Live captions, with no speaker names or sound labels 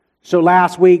So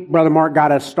last week, Brother Mark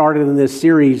got us started in this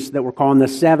series that we're calling the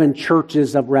Seven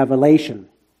Churches of Revelation.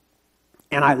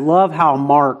 And I love how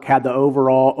Mark had the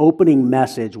overall opening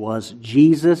message was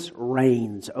Jesus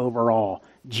reigns over all.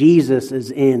 Jesus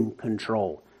is in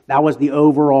control. That was the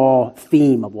overall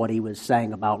theme of what he was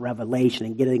saying about Revelation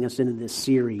and getting us into this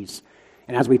series.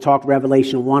 And as we talked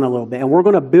Revelation 1 a little bit, and we're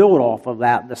going to build off of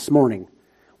that this morning.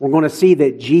 We're going to see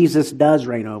that Jesus does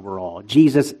reign over all.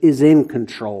 Jesus is in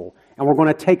control. And we're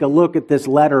going to take a look at this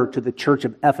letter to the church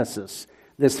of Ephesus,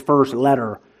 this first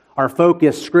letter. Our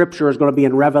focus scripture is going to be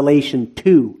in Revelation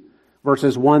 2,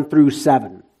 verses 1 through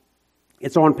 7.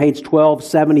 It's on page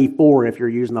 1274 if you're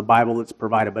using the Bible that's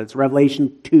provided, but it's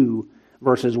Revelation 2,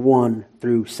 verses 1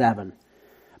 through 7.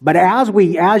 But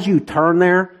as you turn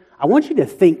there, I want you to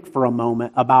think for a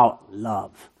moment about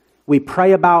love. We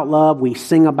pray about love, we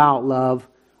sing about love,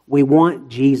 we want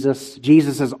Jesus.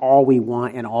 Jesus is all we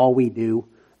want and all we do.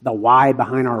 The why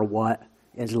behind our what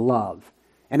is love.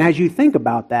 And as you think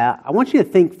about that, I want you to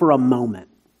think for a moment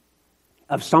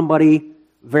of somebody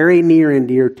very near and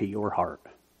dear to your heart.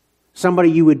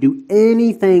 Somebody you would do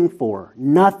anything for.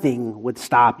 Nothing would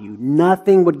stop you.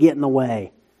 Nothing would get in the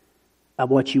way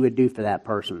of what you would do for that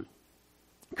person.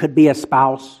 Could be a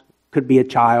spouse, could be a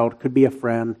child, could be a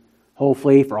friend.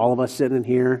 Hopefully, for all of us sitting in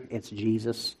here, it's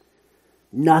Jesus.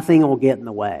 Nothing will get in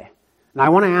the way. And I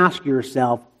want to ask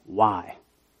yourself, why?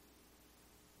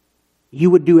 You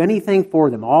would do anything for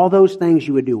them. All those things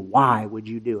you would do. Why would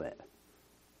you do it?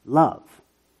 Love.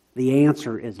 The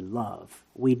answer is love.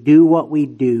 We do what we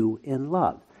do in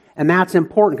love. And that's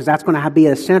important because that's going to be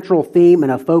a central theme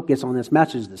and a focus on this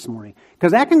message this morning.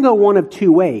 Because that can go one of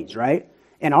two ways, right?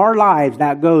 In our lives,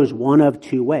 that goes one of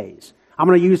two ways. I'm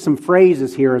going to use some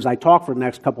phrases here as I talk for the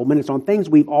next couple of minutes on things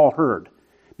we've all heard.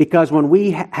 Because when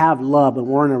we have love and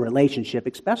we're in a relationship,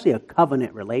 especially a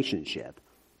covenant relationship,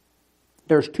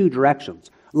 there's two directions.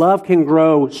 Love can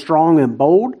grow strong and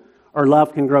bold, or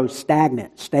love can grow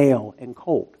stagnant, stale, and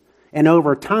cold. And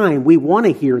over time, we want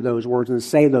to hear those words and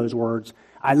say those words.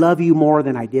 I love you more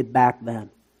than I did back then.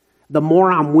 The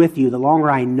more I'm with you, the longer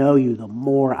I know you, the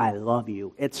more I love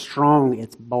you. It's strong,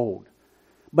 it's bold.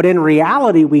 But in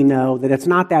reality, we know that it's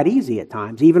not that easy at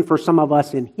times, even for some of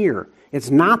us in here. It's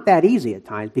not that easy at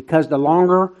times because the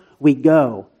longer we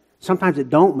go, sometimes it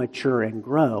don't mature and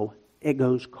grow. It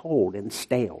goes cold and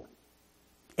stale.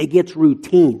 It gets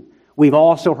routine. We've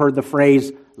also heard the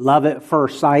phrase, love at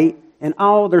first sight, and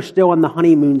they're still in the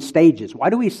honeymoon stages. Why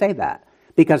do we say that?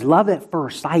 Because love at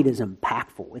first sight is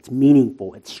impactful, it's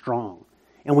meaningful, it's strong.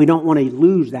 And we don't want to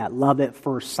lose that love at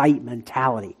first sight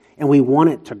mentality, and we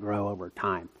want it to grow over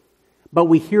time. But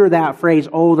we hear that phrase,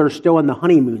 they're still in the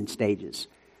honeymoon stages.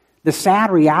 The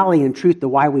sad reality and truth to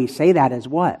why we say that is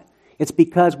what? It's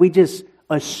because we just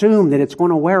assume that it's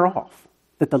going to wear off,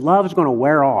 that the love is going to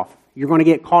wear off. You're going to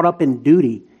get caught up in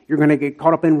duty. You're going to get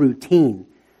caught up in routine.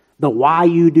 The why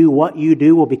you do what you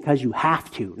do, well, because you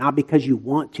have to, not because you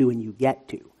want to and you get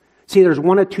to. See, there's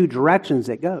one of two directions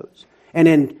it goes. And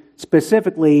in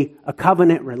specifically a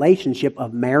covenant relationship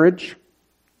of marriage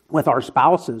with our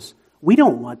spouses, we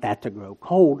don't want that to grow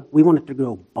cold. We want it to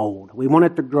grow bold. We want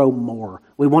it to grow more.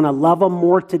 We want to love them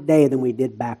more today than we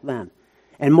did back then.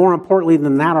 And more importantly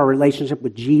than that, our relationship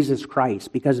with Jesus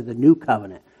Christ because of the new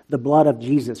covenant, the blood of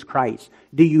Jesus Christ.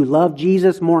 Do you love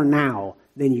Jesus more now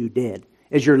than you did?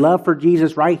 Is your love for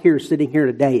Jesus right here, sitting here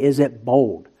today, is it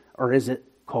bold or is it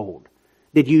cold?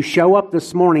 Did you show up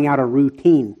this morning out of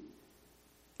routine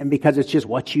and because it's just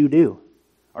what you do?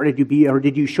 Or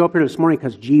did you show up here this morning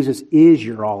because Jesus is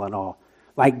your all in all?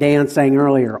 Like Dan saying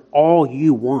earlier, all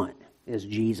you want is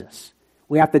Jesus.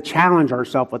 We have to challenge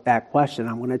ourselves with that question.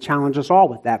 I'm going to challenge us all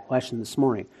with that question this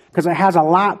morning because it has a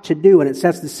lot to do and it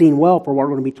sets the scene well for what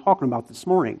we're going to be talking about this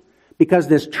morning. Because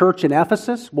this church in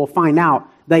Ephesus, we'll find out,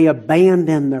 they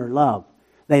abandoned their love.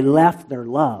 They left their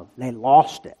love. They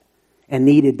lost it and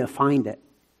needed to find it.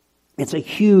 It's a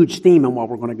huge theme in what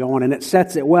we're going to go on, and it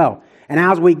sets it well. And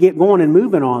as we get going and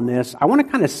moving on this, I want to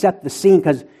kind of set the scene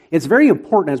because it's very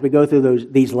important as we go through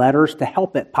these letters to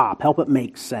help it pop, help it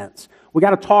make sense. We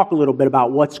got to talk a little bit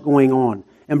about what's going on.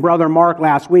 And Brother Mark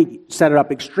last week set it up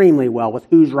extremely well with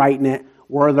who's writing it,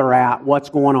 where they're at, what's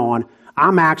going on.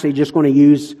 I'm actually just going to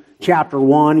use chapter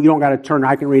 1. You don't got to turn,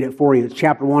 I can read it for you. It's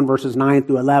chapter 1, verses 9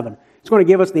 through 11. It's going to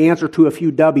give us the answer to a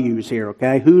few W's here,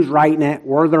 okay? Who's writing it,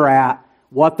 where they're at,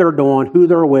 what they're doing, who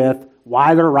they're with,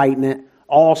 why they're writing it,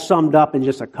 all summed up in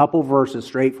just a couple verses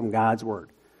straight from God's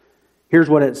Word. Here's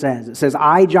what it says. It says,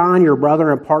 I, John, your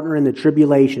brother and partner in the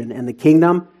tribulation and the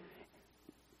kingdom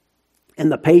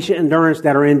and the patient endurance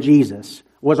that are in Jesus,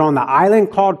 was on the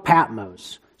island called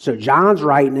Patmos. So John's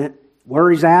writing it. Where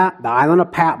he's at? The island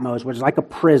of Patmos, which is like a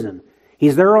prison.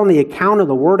 He's there on the account of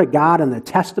the Word of God and the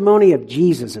testimony of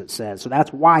Jesus, it says. So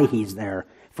that's why he's there,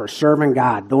 for serving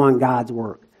God, doing God's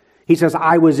work. He says,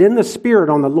 I was in the Spirit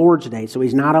on the Lord's day, so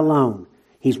he's not alone.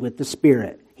 He's with the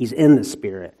Spirit. He's in the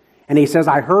Spirit. And he says,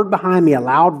 I heard behind me a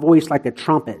loud voice like a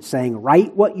trumpet saying,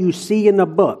 write what you see in the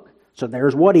book. So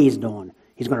there's what he's doing.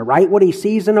 He's going to write what he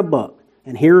sees in a book.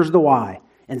 And here's the why.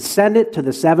 And send it to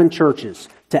the 7 churches,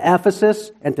 to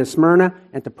Ephesus, and to Smyrna,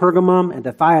 and to Pergamum, and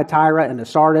to Thyatira, and to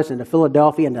Sardis, and to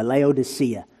Philadelphia, and to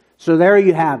Laodicea. So there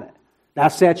you have it. That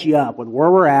sets you up with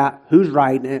where we're at, who's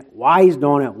writing it, why he's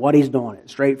doing it, what he's doing it,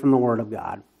 straight from the Word of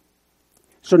God.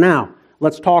 So now,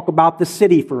 let's talk about the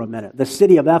city for a minute. The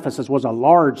city of Ephesus was a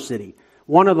large city,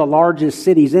 one of the largest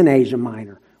cities in Asia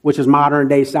Minor, which is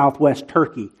modern-day southwest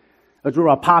Turkey. It was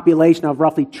a population of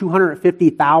roughly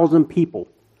 250,000 people.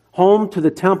 Home to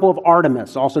the Temple of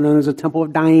Artemis, also known as the Temple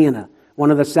of Diana,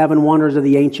 one of the 7 wonders of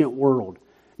the ancient world.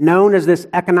 Known as this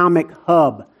economic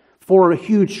hub, 4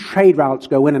 huge trade routes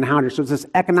go in and out here. So it's this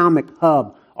economic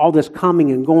hub, all this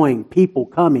coming and going, people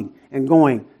coming and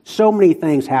going. So many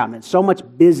things happening, so much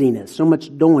busyness, so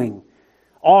much doing.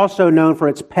 Also known for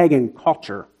its pagan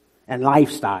culture and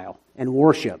lifestyle and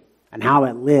worship and how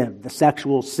it lived, the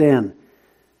sexual sin,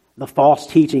 the false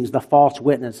teachings, the false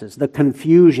witnesses, the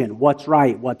confusion, what's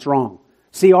right, what's wrong.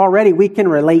 See, already we can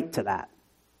relate to that.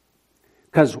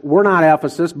 Because we're not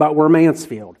Ephesus, but we're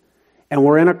Mansfield. And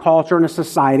we're in a culture and a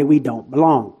society we don't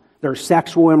belong. There's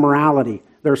sexual immorality.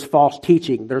 There's false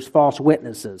teaching. There's false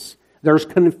witnesses. There's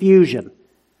confusion.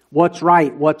 What's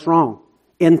right, what's wrong.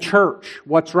 In church,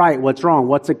 what's right, what's wrong.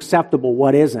 What's acceptable,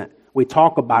 what isn't. We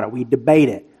talk about it. We debate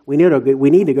it. We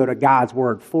need to go to God's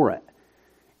Word for it.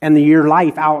 And your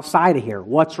life outside of here.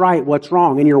 What's right, what's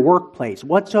wrong. In your workplace,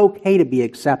 what's okay to be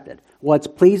accepted. What's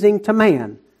pleasing to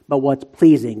man, but what's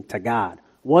pleasing to God.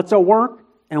 What's a work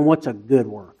and what's a good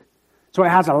work. So it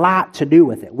has a lot to do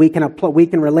with it. We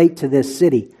can relate to this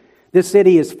city. This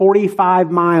city is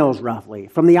 45 miles roughly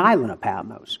from the island of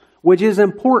Patmos, which is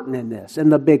important in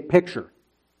the big picture.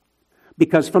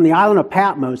 Because from the island of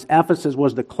Patmos, Ephesus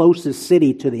was the closest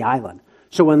city to the island.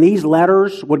 So when these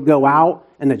letters would go out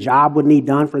and the job would need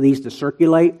done for these to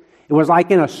circulate, it was like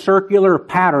in a circular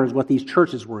pattern is what these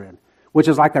churches were in, which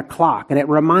is like a clock. And it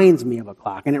reminds me of a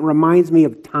clock. And it reminds me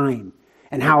of time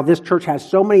and how this church has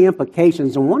so many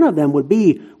implications. And one of them would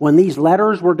be when these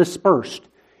letters were dispersed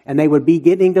and they would be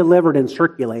getting delivered and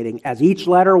circulating. As each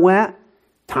letter went,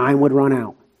 time would run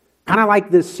out. Kind of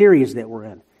like this series that we're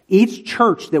in. Each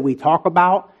church that we talk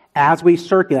about, as we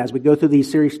circulate, as we go through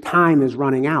these series, time is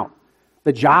running out.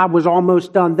 The job was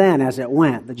almost done then as it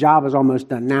went. The job is almost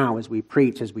done now as we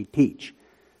preach, as we teach.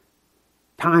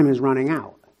 Time is running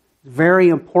out. It's very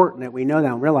important that we know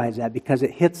that and realize that because it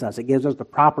hits us. It gives us the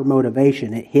proper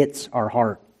motivation. It hits our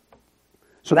heart.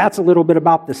 So that's a little bit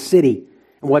about the city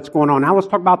and what's going on. Now let's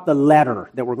talk about the letter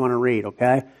that we're going to read,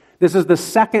 okay? This is the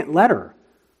second letter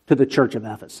to the church of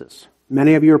Ephesus.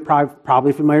 Many of you are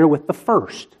probably familiar with the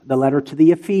first, the letter to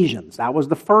the Ephesians. That was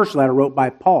the first letter wrote by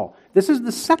Paul. This is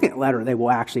the second letter they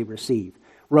will actually receive,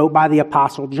 wrote by the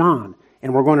Apostle John.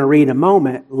 And we're going to read in a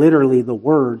moment, literally, the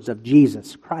words of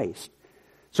Jesus Christ.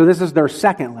 So this is their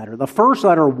second letter. The first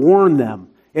letter warned them.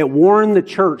 It warned the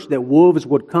church that wolves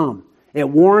would come. It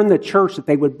warned the church that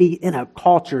they would be in a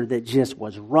culture that just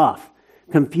was rough.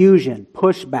 Confusion,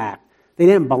 pushback. They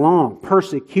didn't belong.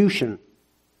 Persecution.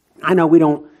 I know we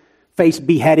don't face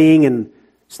beheading and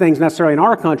things necessarily in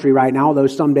our country right now, although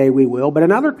someday we will. But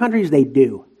in other countries, they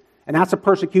do. And that's a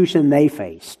persecution they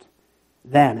faced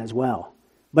then as well.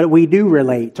 But we do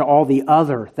relate to all the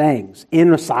other things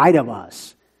inside of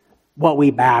us, what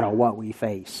we battle, what we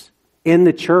face. In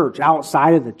the church,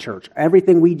 outside of the church,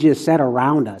 everything we just said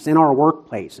around us, in our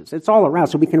workplaces. It's all around,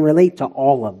 so we can relate to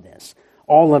all of this,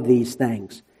 all of these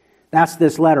things. That's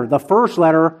this letter. The first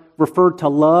letter referred to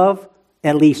love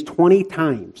at least 20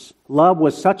 times. Love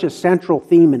was such a central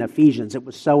theme in Ephesians. It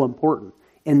was so important.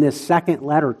 In this second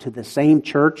letter to the same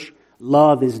church,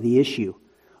 love is the issue.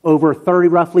 Over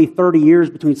roughly 30 years,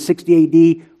 between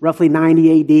 60 AD, roughly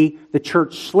 90 AD, the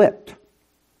church slipped.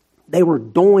 They were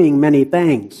doing many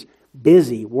things,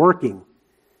 busy, working.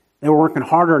 They were working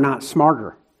harder, not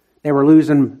smarter. They were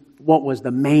losing what was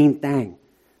the main thing.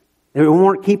 They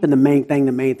weren't keeping the main thing.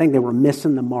 They were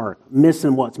missing the mark,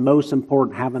 missing what's most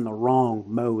important, having the wrong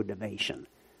motivation.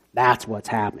 That's what's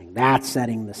happening. That's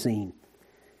setting the scene.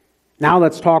 Now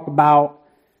let's talk about,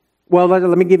 well,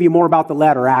 let me give you more about the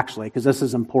letter, actually, because this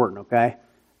is important, okay?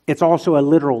 It's also a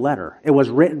literal letter. It was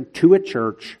written to a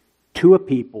church, to a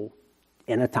people,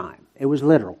 in a time. It was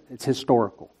literal. It's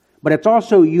historical. But it's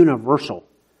also universal,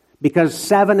 Because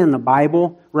 7 in the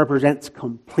Bible represents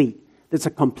complete. It's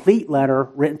a complete letter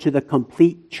written to the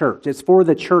complete church. It's for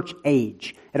the church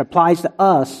age. It applies to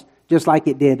us just like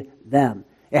it did them.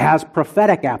 It has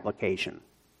prophetic application,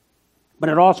 but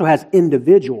it also has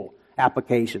individual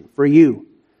application for you,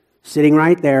 sitting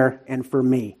right there, and for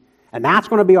me. And that's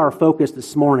going to be our focus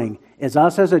this morning, is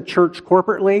us as a church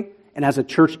corporately and as a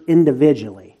church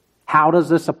individually. How does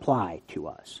this apply to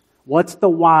us? What's the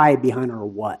why behind our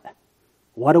what?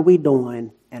 What are we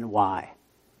doing and why?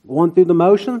 Going through the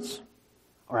motions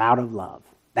or out of love?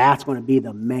 That's going to be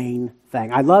the main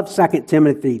thing. I love 2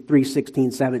 Timothy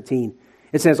 3:16, 17.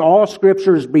 It says, all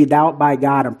Scripture is breathed out by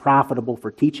God and profitable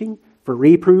for teaching, for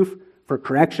reproof, for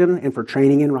correction, and for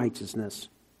training in righteousness,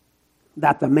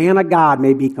 that the man of God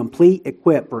may be complete,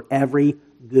 equipped for every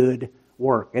good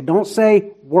work. It don't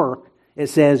say work, it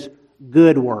says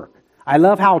good work. I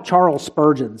love how Charles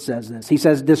Spurgeon says this. He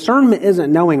says, discernment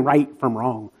isn't knowing right from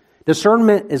wrong.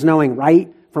 Discernment is knowing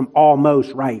right from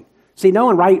almost right. See,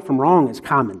 knowing right from wrong is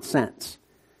common sense.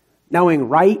 Knowing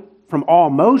right from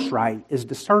almost right is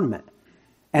discernment.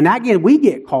 And again, we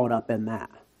get caught up in that.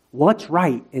 What's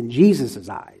right in Jesus'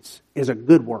 eyes is a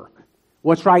good work.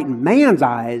 What's right in man's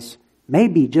eyes may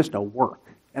be just a work.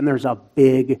 And there's a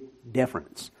big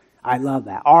difference. I love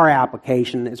that. Our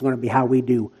application is going to be how we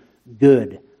do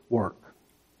good work.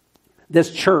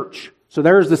 This church, so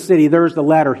there's the city, there's the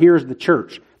letter, here's the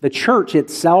church. The church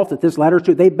itself that this letter is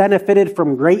to, they benefited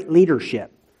from great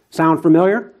leadership. Sound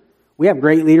familiar? We have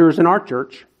great leaders in our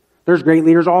church. There's great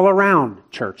leaders all around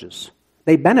churches.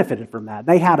 They benefited from that.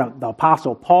 They had the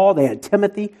Apostle Paul, they had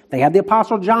Timothy, they had the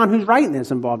Apostle John, who's writing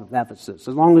this, involved with Ephesus,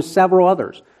 along with several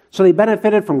others. So they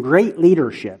benefited from great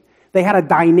leadership. They had a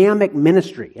dynamic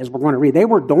ministry, as we're going to read. They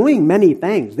were doing many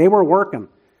things. They were working.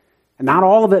 And not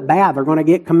all of it bad. They're going to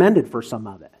get commended for some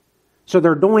of it. So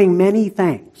they're doing many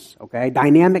things, okay?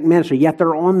 Dynamic ministry, yet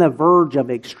they're on the verge of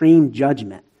extreme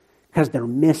judgment because they're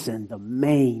missing the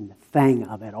main thing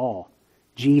of it all.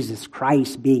 Jesus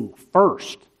Christ being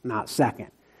first, not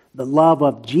second. The love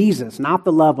of Jesus, not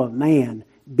the love of man,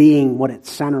 being what it's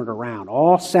centered around.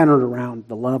 All centered around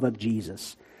the love of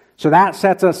Jesus. So that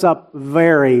sets us up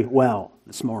very well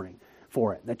this morning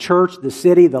for it. The church, the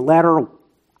city, the letter,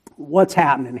 what's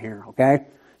happening here, okay?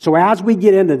 So as we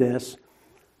get into this,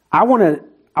 I want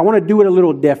to do it a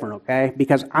little different, okay?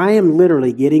 Because I am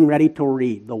literally getting ready to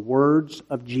read the words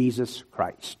of Jesus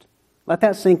Christ. Let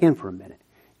that sink in for a minute.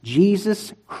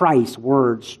 Jesus Christ's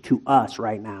words to us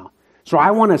right now. So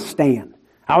I want to stand.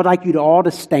 I would like you to all to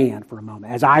stand for a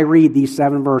moment as I read these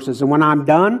 7 verses. And when I'm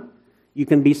done, you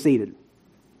can be seated.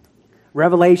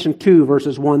 Revelation 2,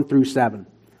 verses 1 through 7.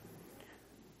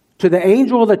 To the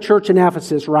angel of the church in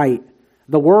Ephesus write,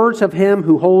 the words of him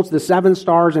who holds the 7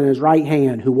 stars in his right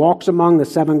hand, who walks among the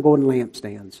 7 golden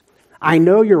lampstands. I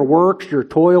know your works, your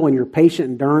toil, and your patient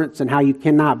endurance, and how you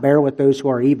cannot bear with those who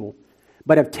are evil,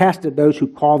 but have tested those who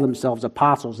call themselves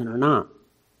apostles and are not,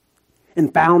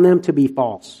 and found them to be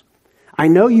false. I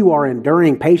know you are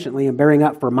enduring patiently and bearing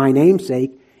up for my name's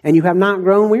sake, and you have not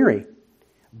grown weary.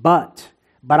 But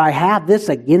I have this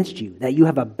against you, that you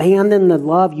have abandoned the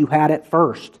love you had at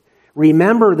first.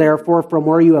 Remember, therefore, from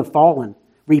where you have fallen.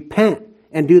 Repent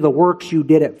and do the works you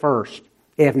did at first.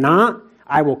 If not,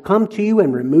 I will come to you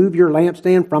and remove your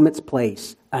lampstand from its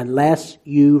place, unless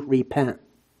you repent.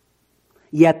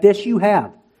 Yet this you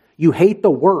have. You hate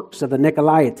the works of the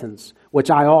Nicolaitans,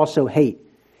 which I also hate.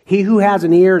 He who has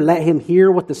an ear, let him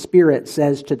hear what the Spirit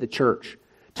says to the church.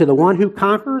 To the one who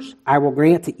conquers, I will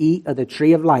grant to eat of the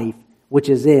tree of life, which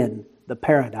is in the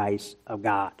paradise of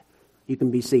God. You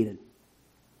can be seated.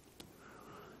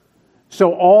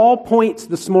 So all points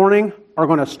this morning are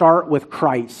going to start with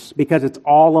Christ, because it's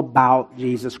all about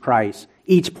Jesus Christ.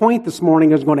 Each point this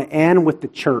morning is going to end with the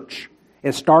church.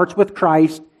 It starts with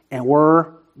Christ, and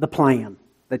we're the plan,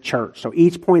 the church. So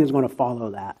each point is going to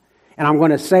follow that. And I'm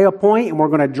going to say a point, and we're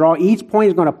going to draw. Each point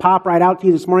is going to pop right out to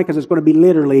you this morning, because it's going to be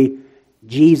literally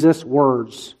Jesus'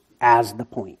 words as the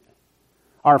point.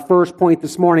 Our first point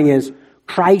this morning is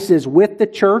Christ is with the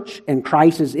church, and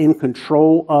Christ is in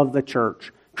control of the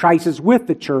church. Christ is with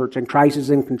the church, and Christ is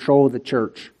in control of the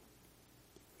church.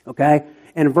 Okay?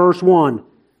 In verse 1,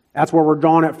 that's where we're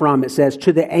drawing it from. It says,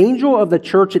 to the angel of the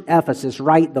church at Ephesus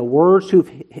write the words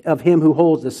of him who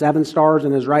holds the 7 stars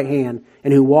in his right hand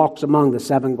and who walks among the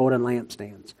 7 golden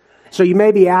lampstands. So you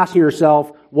may be asking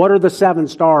yourself, what are the 7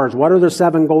 stars? What are the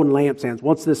 7 golden lampstands?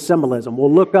 What's this symbolism?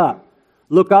 Well, look up.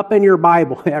 Look up in your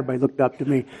Bible. Everybody looked up to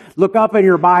me. Look up in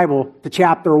your Bible to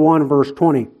chapter 1, verse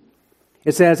 20.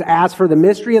 It says, as for the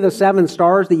mystery of the 7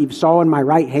 stars that you saw in my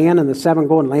right hand and the 7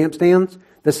 golden lampstands,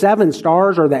 the 7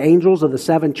 stars are the angels of the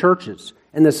 7 churches,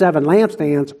 and the 7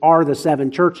 lampstands are the 7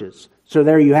 churches. So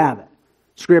there you have it.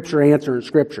 Scripture answering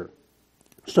Scripture.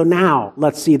 So now,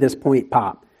 let's see this point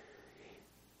pop.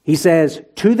 He says,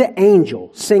 to the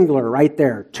angel, singular right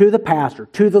there, to the pastor,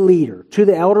 to the leader, to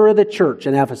the elder of the church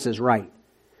in Ephesus, write,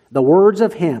 the words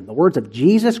of him, the words of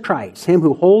Jesus Christ, him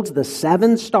who holds the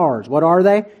 7 stars. What are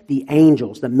they? The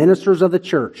angels, the ministers of the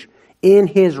church, in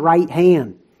his right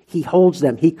hand. He holds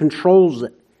them. He controls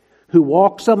it. Who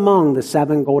walks among the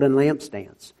 7 golden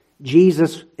lampstands.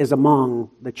 Jesus is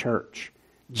among the church.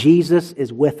 Jesus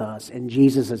is with us, and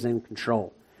Jesus is in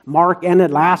control. Mark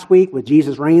ended last week with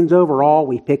Jesus reigns over all.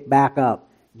 We pick back up.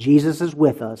 Jesus is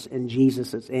with us, and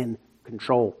Jesus is in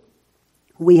control.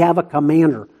 We have a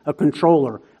commander, a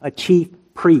controller, a chief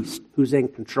priest who's in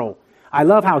control. I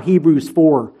love how Hebrews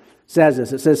 4 says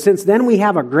this. It says, since then we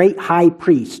have a great high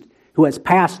priest who has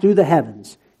passed through the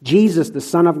heavens, Jesus, the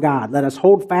Son of God. Let us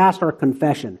hold fast our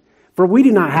confession. For we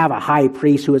do not have a high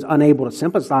priest who is unable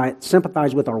to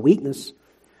sympathize with our weakness,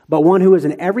 but one who is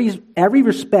in every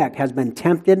respect has been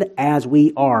tempted as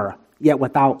we are, yet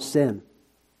without sin.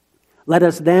 Let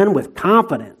us then with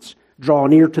confidence draw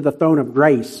near to the throne of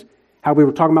grace. How we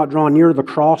were talking about drawing near to the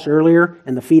cross earlier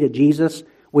and the feet of Jesus.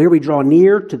 Where we draw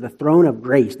near to the throne of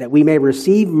grace, that we may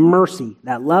receive mercy,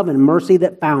 that love and mercy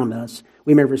that found us.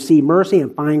 We may receive mercy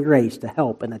and find grace to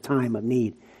help in the time of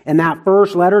need. And that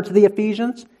first letter to the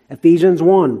Ephesians, Ephesians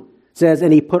 1, says,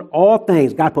 and he put all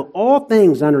things, God put all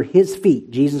things under his feet,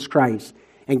 Jesus Christ,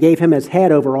 and gave him as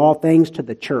head over all things to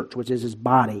the church, which is his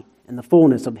body, and the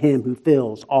fullness of him who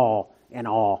fills all in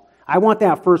all. I want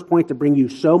that first point to bring you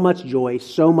so much joy,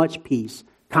 so much peace,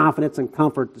 confidence, and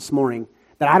comfort this morning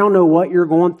that I don't know what you're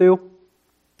going through.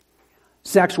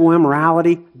 Sexual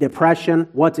immorality, depression,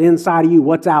 what's inside of you,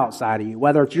 what's outside of you.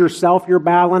 Whether it's yourself you're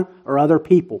battling or other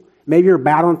people. Maybe you're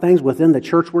battling things within the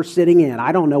church we're sitting in.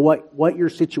 I don't know what your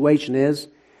situation is,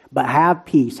 but have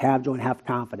peace, have joy, and have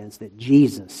confidence that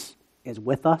Jesus is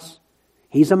with us.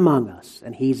 He's among us,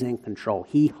 and he's in control.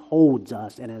 He holds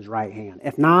us in his right hand.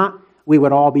 If not, we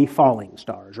would all be falling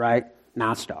stars, right?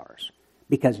 Not stars.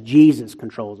 Because Jesus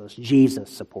controls us. Jesus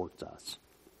supports us.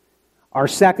 Our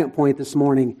second point this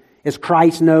morning is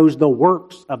Christ knows the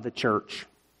works of the church.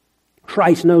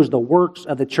 Christ knows the works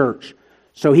of the church.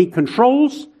 So he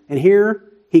controls, and here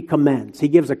he commends. He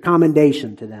gives a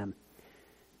commendation to them.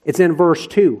 It's in verse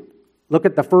 2. Look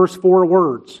at the first 4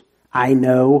 words. I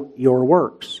know your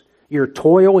works, your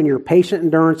toil and your patient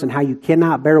endurance, and how you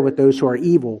cannot bear with those who are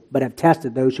evil, but have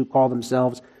tested those who call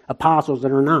themselves apostles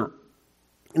that are not,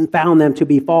 and found them to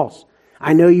be false.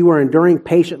 I know you are enduring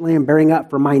patiently and bearing up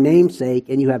for my name's sake,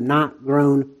 and you have not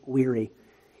grown weary.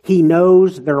 He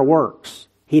knows their works.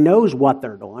 He knows what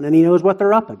they're doing, and he knows what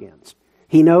they're up against.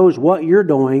 He knows what you're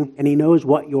doing, and he knows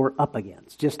what you're up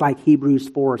against, just like Hebrews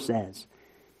 4 says.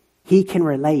 He can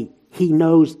relate. He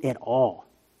knows it all.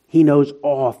 He knows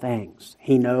all things.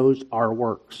 He knows our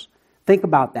works. Think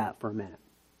about that for a minute.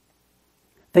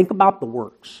 Think about the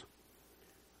works.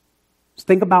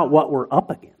 Think about what we're up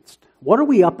against. What are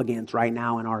we up against right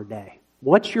now in our day?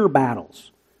 What's your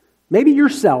battles? Maybe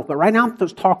yourself, but right now I'm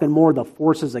just talking more of the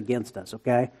forces against us,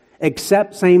 okay?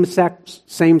 Accept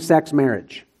same-sex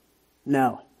marriage.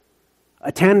 No.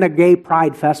 Attend a gay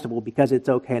pride festival because it's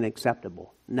okay and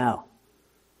acceptable. No.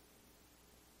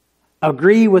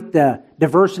 Agree with the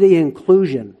diversity and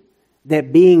inclusion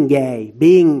that being gay,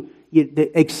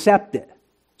 accept it,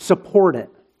 support it.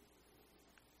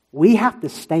 We have to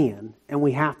stand and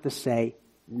we have to say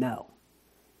no.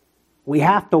 We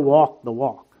have to walk the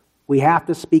walk. We have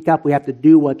to speak up. We have to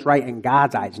do what's right in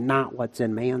God's eyes, not what's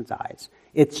in man's eyes.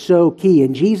 It's so key.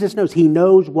 And Jesus knows. He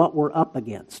knows what we're up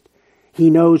against.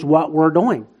 He knows what we're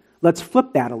doing. Let's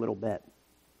flip that a little bit.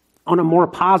 On a more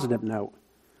positive note,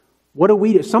 what do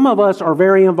we do? Some of us are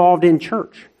very involved in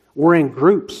church. We're in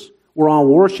groups. We're on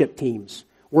worship teams.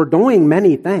 We're doing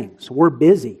many things. We're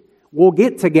busy. We'll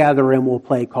get together and we'll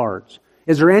play cards.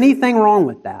 Is there anything wrong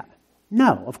with that?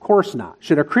 No, of course not.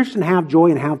 Should a Christian have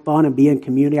joy and have fun and be in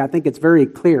community? I think it's very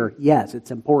clear. Yes,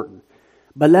 it's important.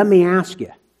 But let me ask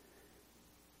you,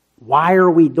 why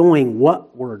are we doing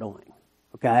what we're doing?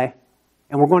 Okay?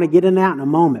 And we're going to get into that in a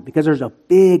moment because there's a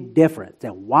big difference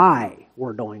in why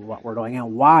we're doing what we're doing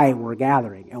and why we're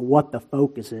gathering and what the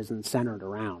focus is and centered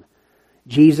around.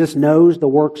 Jesus knows the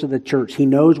works of the church. He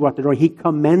knows what they're doing. He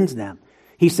commends them.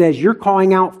 He says, you're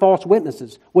calling out false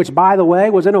witnesses, which, by the way,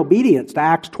 was in obedience to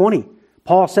Acts 20.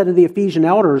 Paul said to the Ephesian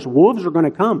elders, wolves are going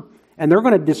to come, and they're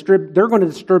going to disturb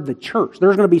the church.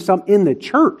 There's going to be some in the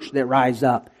church that rise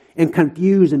up and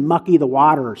confuse and mucky the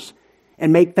waters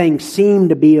and make things seem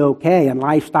to be okay and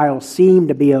lifestyles seem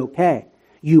to be okay.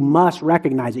 You must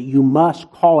recognize it. You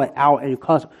must call it out and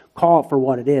call it for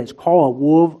what it is. Call a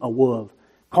wolf a wolf.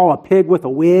 Call a pig with a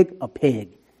wig a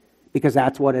pig, because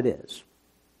that's what it is.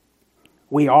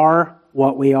 We are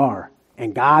what we are,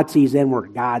 and God sees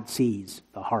inward. God sees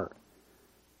the heart.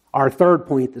 Our third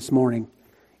point this morning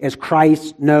is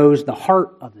Christ knows the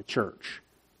heart of the church.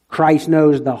 Christ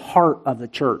knows the heart of the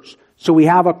church. So we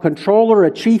have a controller,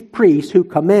 a chief priest who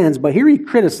commends, but here he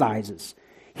criticizes.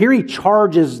 Here he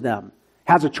charges them,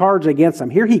 has a charge against them.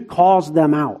 Here he calls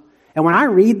them out. And when I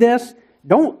read this,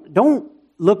 don't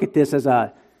look at this as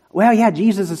well, yeah,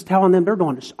 Jesus is telling them they're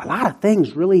doing a lot of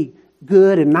things really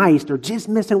good and nice. They're just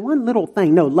missing one little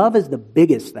thing. No, love is the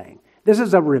biggest thing. This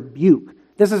is a rebuke.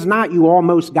 This is not you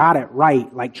almost got it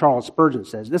right, like Charles Spurgeon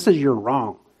says. This is you're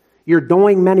wrong. You're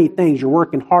doing many things. You're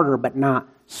working harder, but not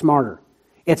smarter.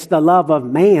 It's the love of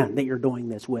man that you're doing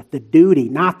this with, the duty,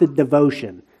 not the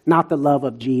devotion, not the love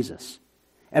of Jesus.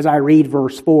 As I read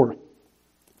verse 4, it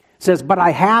says, "But I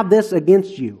have this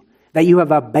against you, that you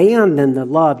have abandoned the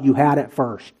love you had at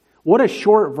first." What a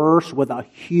short verse with a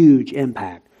huge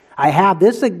impact. I have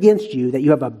this against you, that you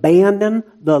have abandoned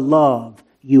the love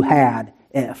you had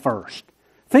at first.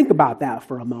 Think about that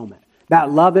for a moment.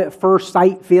 That love at first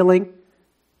sight feeling,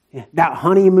 that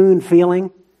honeymoon feeling,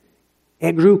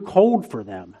 it grew cold for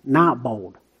them, not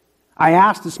bold. I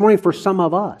asked this morning for some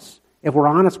of us, if we're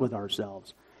honest with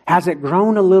ourselves, has it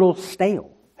grown a little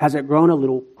stale? Has it grown a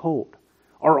little cold?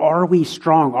 Or are we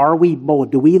strong? Are we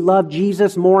bold? Do we love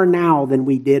Jesus more now than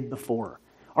we did before?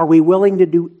 Are we willing to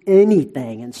do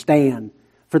anything and stand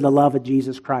for the love of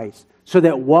Jesus Christ? So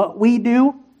that what we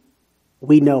do,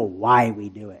 we know why we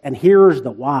do it. And here's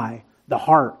the why, the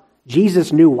heart.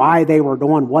 Jesus knew why they were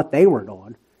doing what they were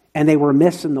doing, and they were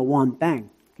missing the one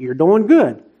thing. You're doing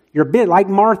good. You're like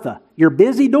Martha. You're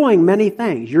busy doing many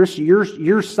things.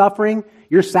 You're suffering,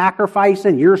 you're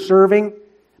sacrificing, you're serving,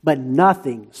 but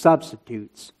nothing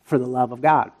substitutes for the love of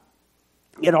God.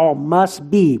 It all must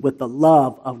be with the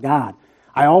love of God.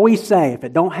 I always say, if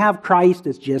it don't have Christ,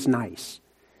 it's just nice.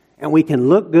 And we can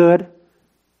look good.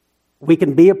 We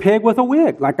can be a pig with a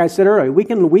wig, like I said earlier. We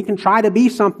can try to be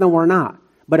something we're not.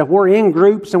 But if we're in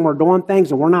groups and we're doing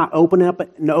things and we're not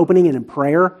opening it in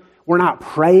prayer, we're not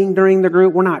praying during the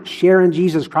group, we're not sharing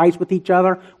Jesus Christ with each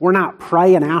other, we're not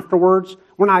praying afterwards,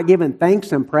 we're not giving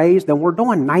thanks and praise, then we're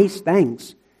doing nice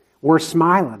things. We're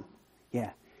smiling.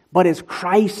 Yeah. But is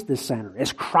Christ the center?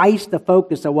 Is Christ the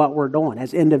focus of what we're doing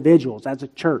as individuals, as a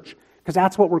church? Because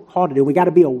that's what we're called to do. We got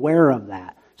to be aware of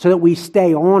that so that we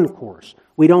stay on course.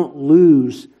 We don't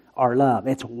lose our love.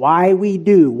 It's why we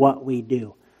do what we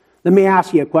do. Let me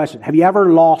ask you a question. Have you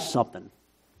ever lost something?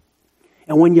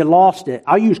 And when you lost it,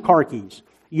 I'll use car keys.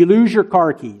 You lose your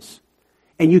car keys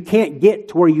and you can't get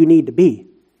to where you need to be.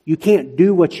 You can't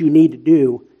do what you need to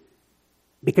do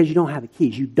because you don't have the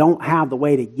keys. You don't have the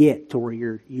way to get to where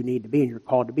you need to be and you're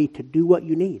called to be to do what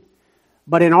you need.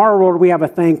 But in our world, we have a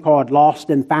thing called lost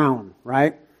and found,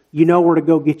 right? You know where to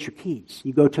go get your keys.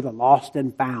 You go to the lost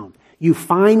and found. You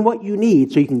find what you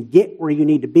need so you can get where you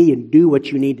need to be and do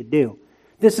what you need to do.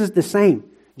 This is the same.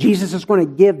 Jesus is going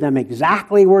to give them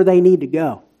exactly where they need to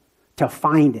go to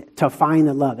find it, to find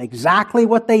the love. Exactly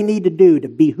what they need to do to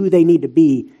be who they need to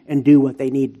be and do what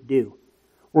they need to do.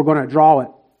 We're going to draw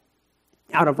it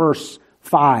out of verse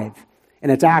 5,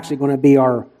 and it's actually going to be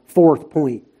our fourth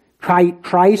point.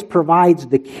 Christ provides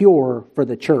the cure for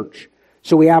the church.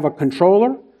 So we have a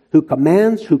controller who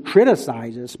commends, who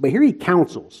criticizes, but here he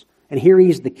counsels, and here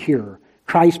he's the cure.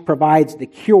 Christ provides the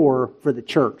cure for the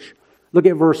church. Look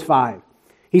at verse 5.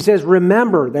 He says,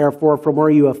 "Remember, therefore, from where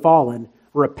you have fallen,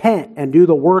 repent and do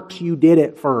the works you did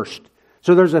at first."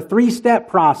 So there's a 3-step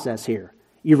process here.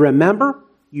 You remember,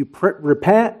 you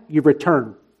repent, you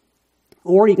return.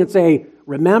 Or you can say,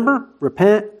 remember,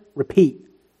 repent, repeat.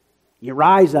 You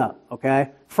rise up,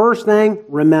 okay? First thing,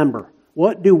 remember.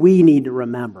 What do we need to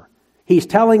remember? He's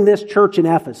telling this church in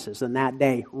Ephesus in that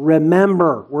day,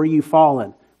 remember where you've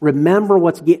fallen. Remember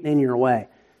what's getting in your way.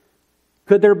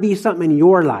 Could there be something in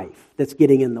your life that's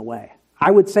getting in the way?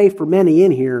 I would say for many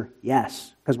in here,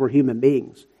 yes, because we're human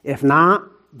beings. If not,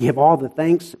 give all the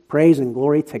thanks, praise, and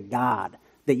glory to God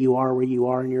that you are where you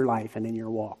are in your life and in your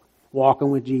walking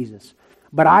with Jesus.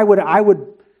 But I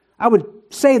would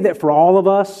say that for all of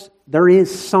us, there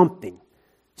is something.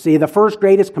 See, the first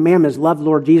greatest commandment is love the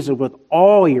Lord Jesus with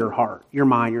all your heart, your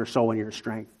mind, your soul, and your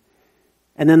strength.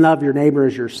 And then love your neighbor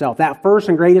as yourself. That first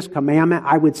and greatest commandment,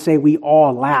 I would say we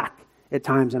all lack at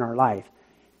times in our life.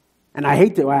 And I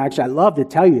love to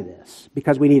tell you this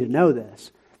because we need to know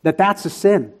this, that's a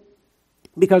sin.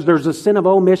 Because there's a sin of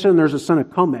omission and there's a sin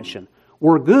of commission.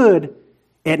 We're good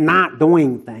at not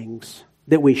doing things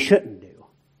that we shouldn't do.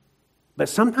 But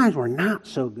sometimes we're not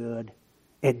so good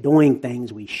at doing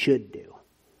things we should do.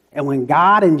 And when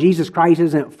God and Jesus Christ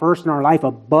isn't first in our life,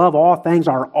 above all things,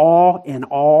 our all in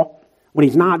all, when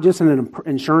He's not just an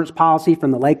insurance policy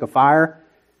from the lake of fire,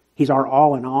 He's our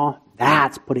all in all,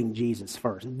 that's putting Jesus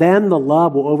first. Then the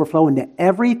love will overflow into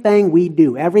everything we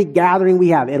do, every gathering we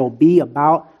have. It'll be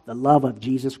about the love of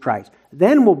Jesus Christ.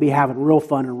 Then we'll be having real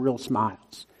fun and real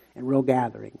smiles and real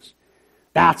gatherings.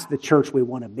 That's the church we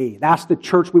want to be. That's the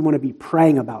church we want to be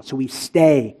praying about. So we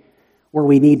stay where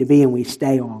we need to be and we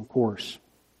stay on course.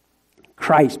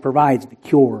 Christ provides the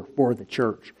cure for the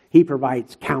church. He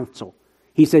provides counsel.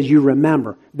 He says, you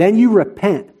remember. Then you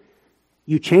repent.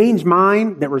 You change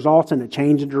mind that results in a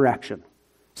change of direction.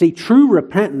 See, true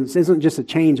repentance isn't just a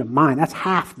change of mind. That's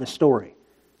half the story.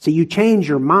 See, you change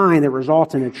your mind that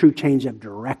results in a true change of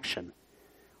direction.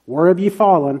 Where have you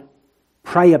fallen?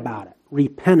 Pray about it.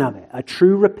 Repent of it. A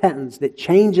true repentance that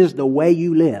changes the way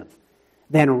you live.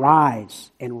 Then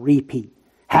rise and repeat.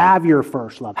 Have your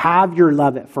first love. Have your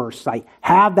love at first sight.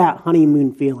 Have that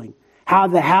honeymoon feeling.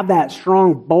 Have that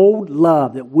strong, bold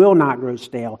love that will not grow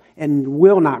stale and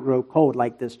will not grow cold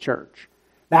like this church.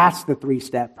 That's the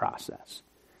 3-step process.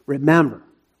 Remember,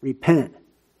 repent,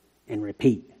 and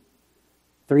repeat.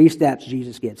 3 steps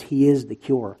Jesus gives. He is the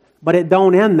cure. But it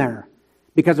don't end there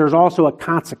because there's also a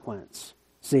consequence.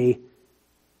 See,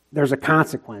 there's a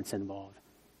consequence involved.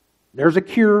 There's a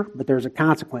cure, but there's a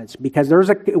consequence because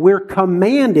we're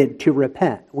commanded to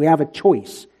repent. We have a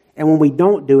choice. And when we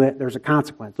don't do it, there's a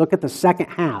consequence. Look at the second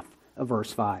half of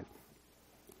verse 5.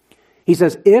 He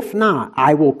says, if not,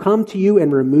 I will come to you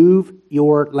and remove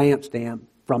your lampstand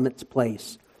from its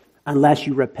place unless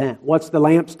you repent. What's the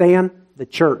lampstand? The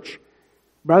church.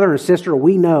 Brother and sister,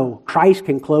 we know Christ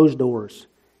can close doors.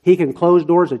 He can close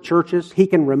doors of churches. He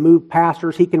can remove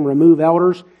pastors. He can remove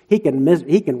elders. He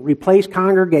can replace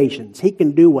congregations. He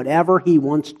can do whatever He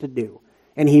wants to do.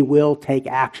 And He will take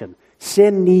action.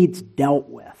 Sin needs dealt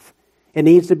with. It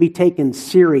needs to be taken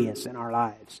serious in our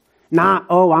lives. Not,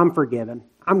 oh, I'm forgiven.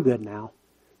 I'm good now.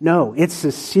 No, it's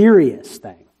a serious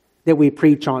thing that we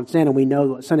preach on sin and we know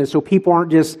what sin is. So people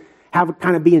aren't just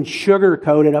kind of being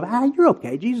sugar-coated of, you're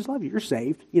okay. Jesus loves you. You're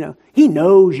saved. He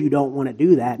knows you don't want to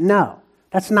do that. No,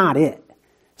 that's not it.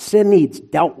 Sin needs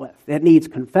dealt with. It needs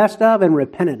confessed of and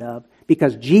repented of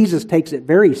because Jesus takes it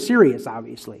very serious,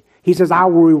 obviously. He says, I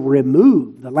will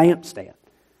remove the lampstand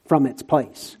from its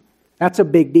place. That's a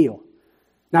big deal.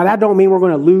 Now, that don't mean we're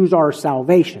going to lose our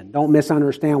salvation. Don't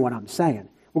misunderstand what I'm saying.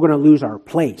 We're going to lose our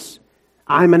place.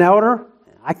 I'm an elder.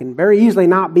 I can very easily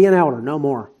not be an elder no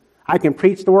more. I can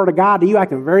preach the Word of God to you. I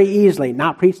can very easily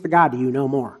not preach the God to you no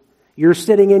more. You're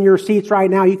sitting in your seats right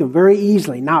now. You can very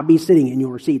easily not be sitting in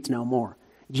your seats no more.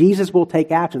 Jesus will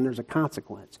take action. There's a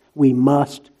consequence. We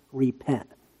must repent.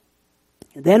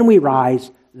 Then we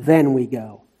rise. Then we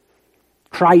go.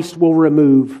 Christ will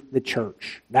remove the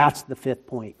church. That's the 5th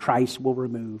point. Christ will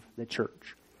remove the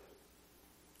church.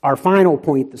 Our final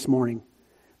point this morning.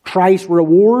 Christ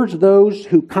rewards those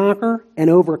who conquer and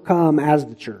overcome as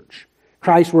the church.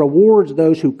 Christ rewards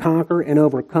those who conquer and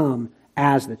overcome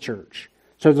as the church.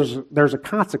 So there's a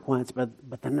consequence, but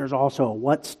then there's also a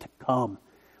what's to come.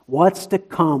 What's to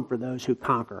come for those who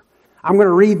conquer. I'm going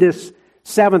to read this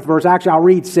 7th verse. Actually, I'll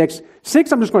read 6.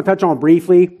 6 I'm just going to touch on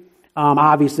briefly.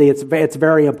 Obviously, it's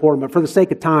very important, but for the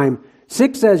sake of time,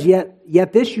 6 says,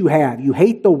 Yet this you have, you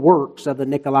hate the works of the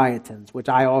Nicolaitans, which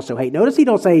I also hate. Notice he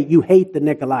don't say you hate the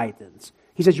Nicolaitans.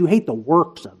 He says you hate the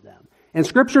works of them. And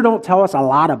Scripture don't tell us a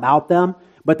lot about them,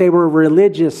 but they were a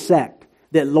religious sect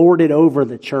that lorded over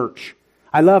the church.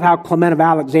 I love how Clement of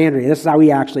Alexandria, this is how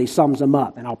he actually sums them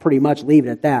up, and I'll pretty much leave it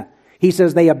at that. He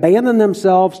says, they abandoned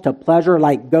themselves to pleasure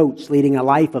like goats, leading a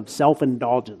life of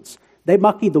self-indulgence. They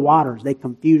muckied the waters. They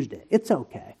confused it. It's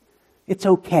okay. It's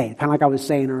okay. Kind of like I was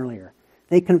saying earlier.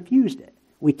 They confused it.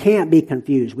 We can't be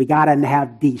confused. We got to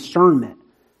have discernment,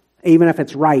 even if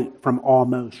it's right from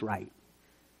almost right.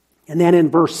 And then in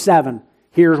verse 7,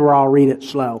 here's where I'll read it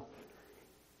slow.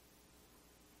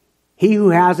 He who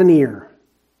has an ear,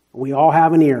 we all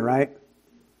have an ear, right?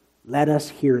 Let us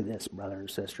hear this, brother and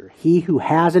sister. He who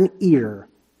has an ear,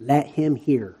 let him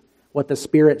hear what the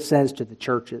Spirit says to the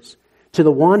churches. To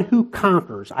the one who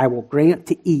conquers, I will grant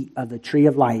to eat of the tree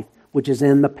of life, which is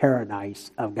in the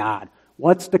paradise of God.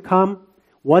 What's to come?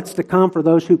 What's to come for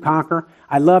those who conquer?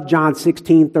 I love John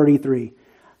 16:33.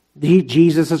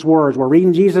 Jesus' words. We're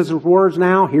reading Jesus' words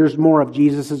now. Here's more of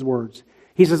Jesus' words.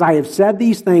 He says, I have said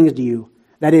these things to you,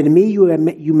 that in me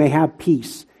you may have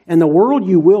peace. In the world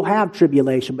you will have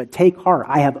tribulation, but take heart.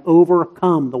 I have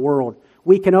overcome the world.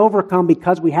 We can overcome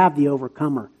because we have the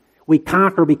overcomer. We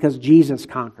conquer because Jesus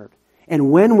conquered.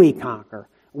 And when we conquer,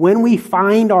 when we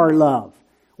find our love,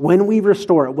 when we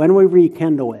restore it, when we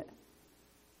rekindle it,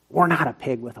 we're not a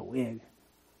pig with a wig.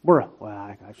 I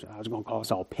was going to call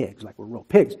us all pigs, like we're real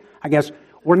pigs. I guess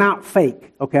we're not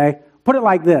fake, okay? Put it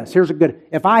like this. Here's a good,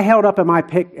 if I held up in my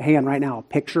hand right now a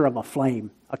picture of a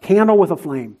flame, a candle with a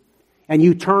flame, and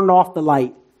you turned off the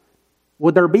light,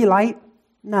 would there be light?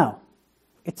 No.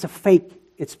 It's fake.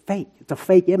 It's a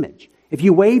fake image. If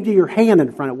you waved your hand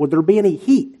in front of it, would there be any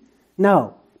heat?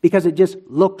 No, because it just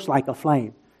looks like a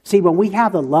flame. See, when we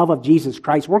have the love of Jesus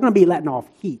Christ, we're going to be letting off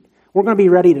heat. We're going to be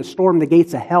ready to storm the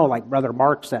gates of hell, like Brother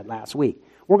Mark said last week.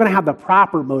 We're going to have the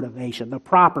proper motivation, the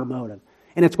proper motive.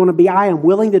 And it's going to be, I am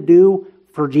willing to do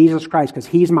for Jesus Christ because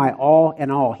He's my all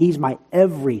in all. He's my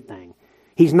everything.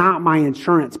 He's not my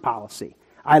insurance policy.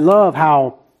 I love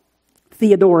how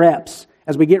Theodore Epps,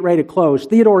 as we get ready to close,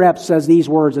 Theodore Epps says these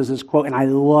words as his quote, and I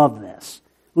love this.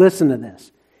 Listen to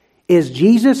this. Is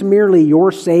Jesus merely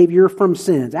your Savior from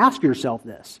sins? Ask yourself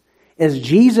this. Is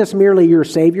Jesus merely your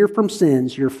Savior from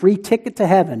sins, your free ticket to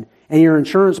heaven, and your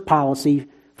insurance policy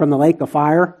from the lake of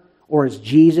fire? Or is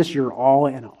Jesus your all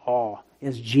in all?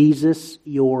 Is Jesus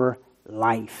your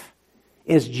life?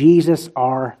 Is Jesus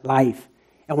our life?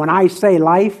 And when I say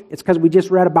life, it's because we just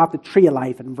read about the tree of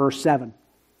life in verse 7.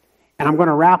 And I'm going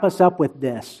to wrap us up with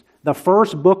this. The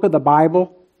first book of the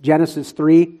Bible, Genesis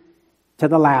 3, to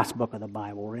the last book of the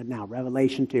Bible. We're in now,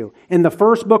 Revelation 2. In the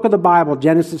first book of the Bible,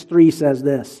 Genesis 3 says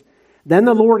this. Then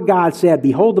the Lord God said,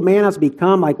 Behold, the man has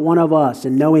become like one of us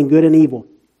in knowing good and evil.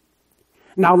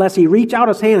 Now lest he reach out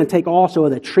his hand and take also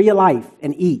of the tree of life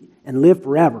and eat and live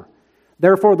forever.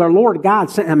 Therefore the Lord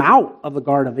God sent him out of the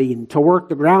Garden of Eden to work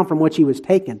the ground from which he was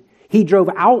taken. He drove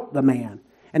out the man.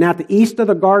 And at the east of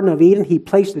the Garden of Eden, he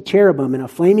placed the cherubim and a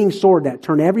flaming sword that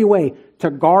turned every way to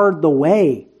guard the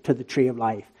way to the tree of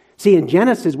life. See, in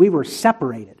Genesis, we were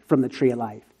separated from the tree of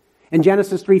life. In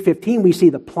Genesis 3:15, we see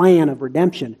the plan of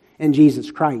redemption in Jesus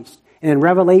Christ. And in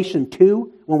Revelation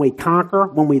 2, when we conquer,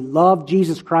 when we love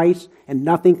Jesus Christ, and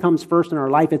nothing comes first in our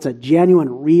life, it's a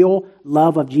genuine, real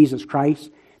love of Jesus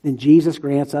Christ, then Jesus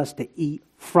grants us to eat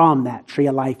from that tree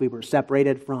of life we were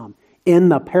separated from. In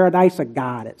the paradise of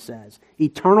God, it says.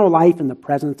 Eternal life in the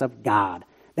presence of God.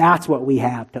 That's what we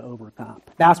have to overcome.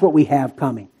 That's what we have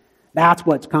coming. That's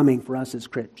what's coming for us as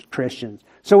Christians.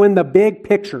 So in the big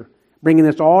picture, bringing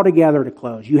this all together to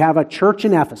close, you have a church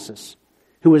in Ephesus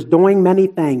who was doing many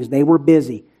things. They were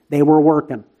busy. They were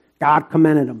working. God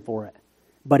commended them for it.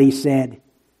 But He said,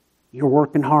 you're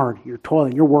working hard. You're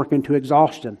toiling. You're working to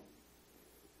exhaustion.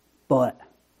 But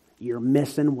you're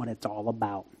missing what it's all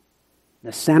about.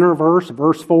 The center verse,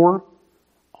 verse 4,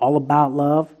 all about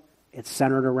love, it's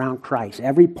centered around Christ.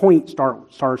 Every point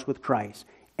starts with Christ.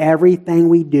 Everything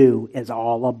we do is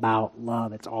all about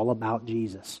love. It's all about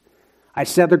Jesus. I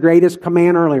said the greatest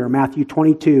command earlier, Matthew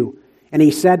 22. And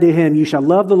He said to him, you shall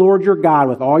love the Lord your God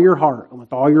with all your heart and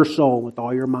with all your soul and with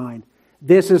all your mind.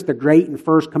 This is the great and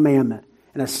first commandment.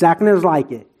 And a second is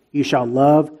like it. You shall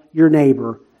love your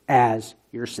neighbor as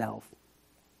yourself.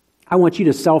 I want you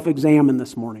to self-examine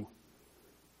this morning.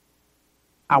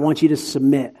 I want you to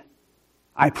submit.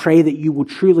 I pray that you will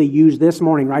truly use this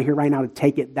morning, right here, right now, to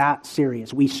take it that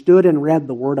serious. We stood and read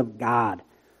the Word of God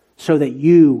so that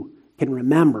you can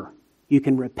remember, you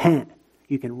can repent,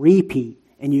 you can repeat,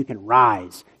 and you can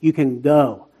rise. You can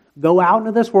go. Go out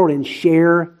into this world and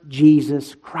share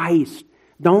Jesus Christ.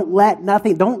 Don't let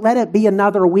it be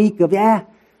another week of,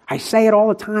 I say it all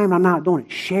the time, I'm not doing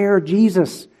it. Share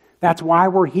Jesus. That's why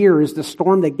we're here, is to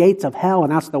storm the gates of hell,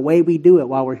 and that's the way we do it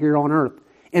while we're here on earth.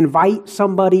 Invite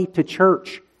somebody to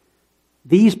church.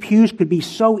 These pews could be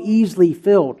so easily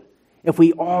filled if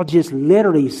we all just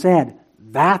literally said,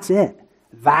 that's it.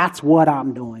 That's what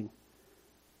I'm doing.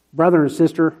 Brother and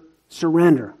sister,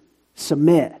 surrender,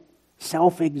 submit,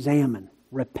 self-examine,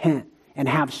 repent, and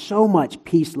have so much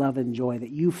peace, love, and joy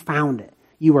that you found it.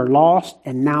 You were lost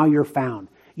and now you're found.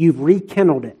 You've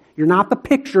rekindled it. You're not the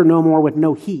picture no more with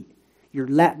no heat. You're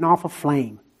letting off a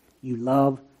flame. You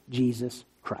love Jesus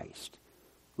Christ.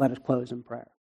 Let us close in prayer.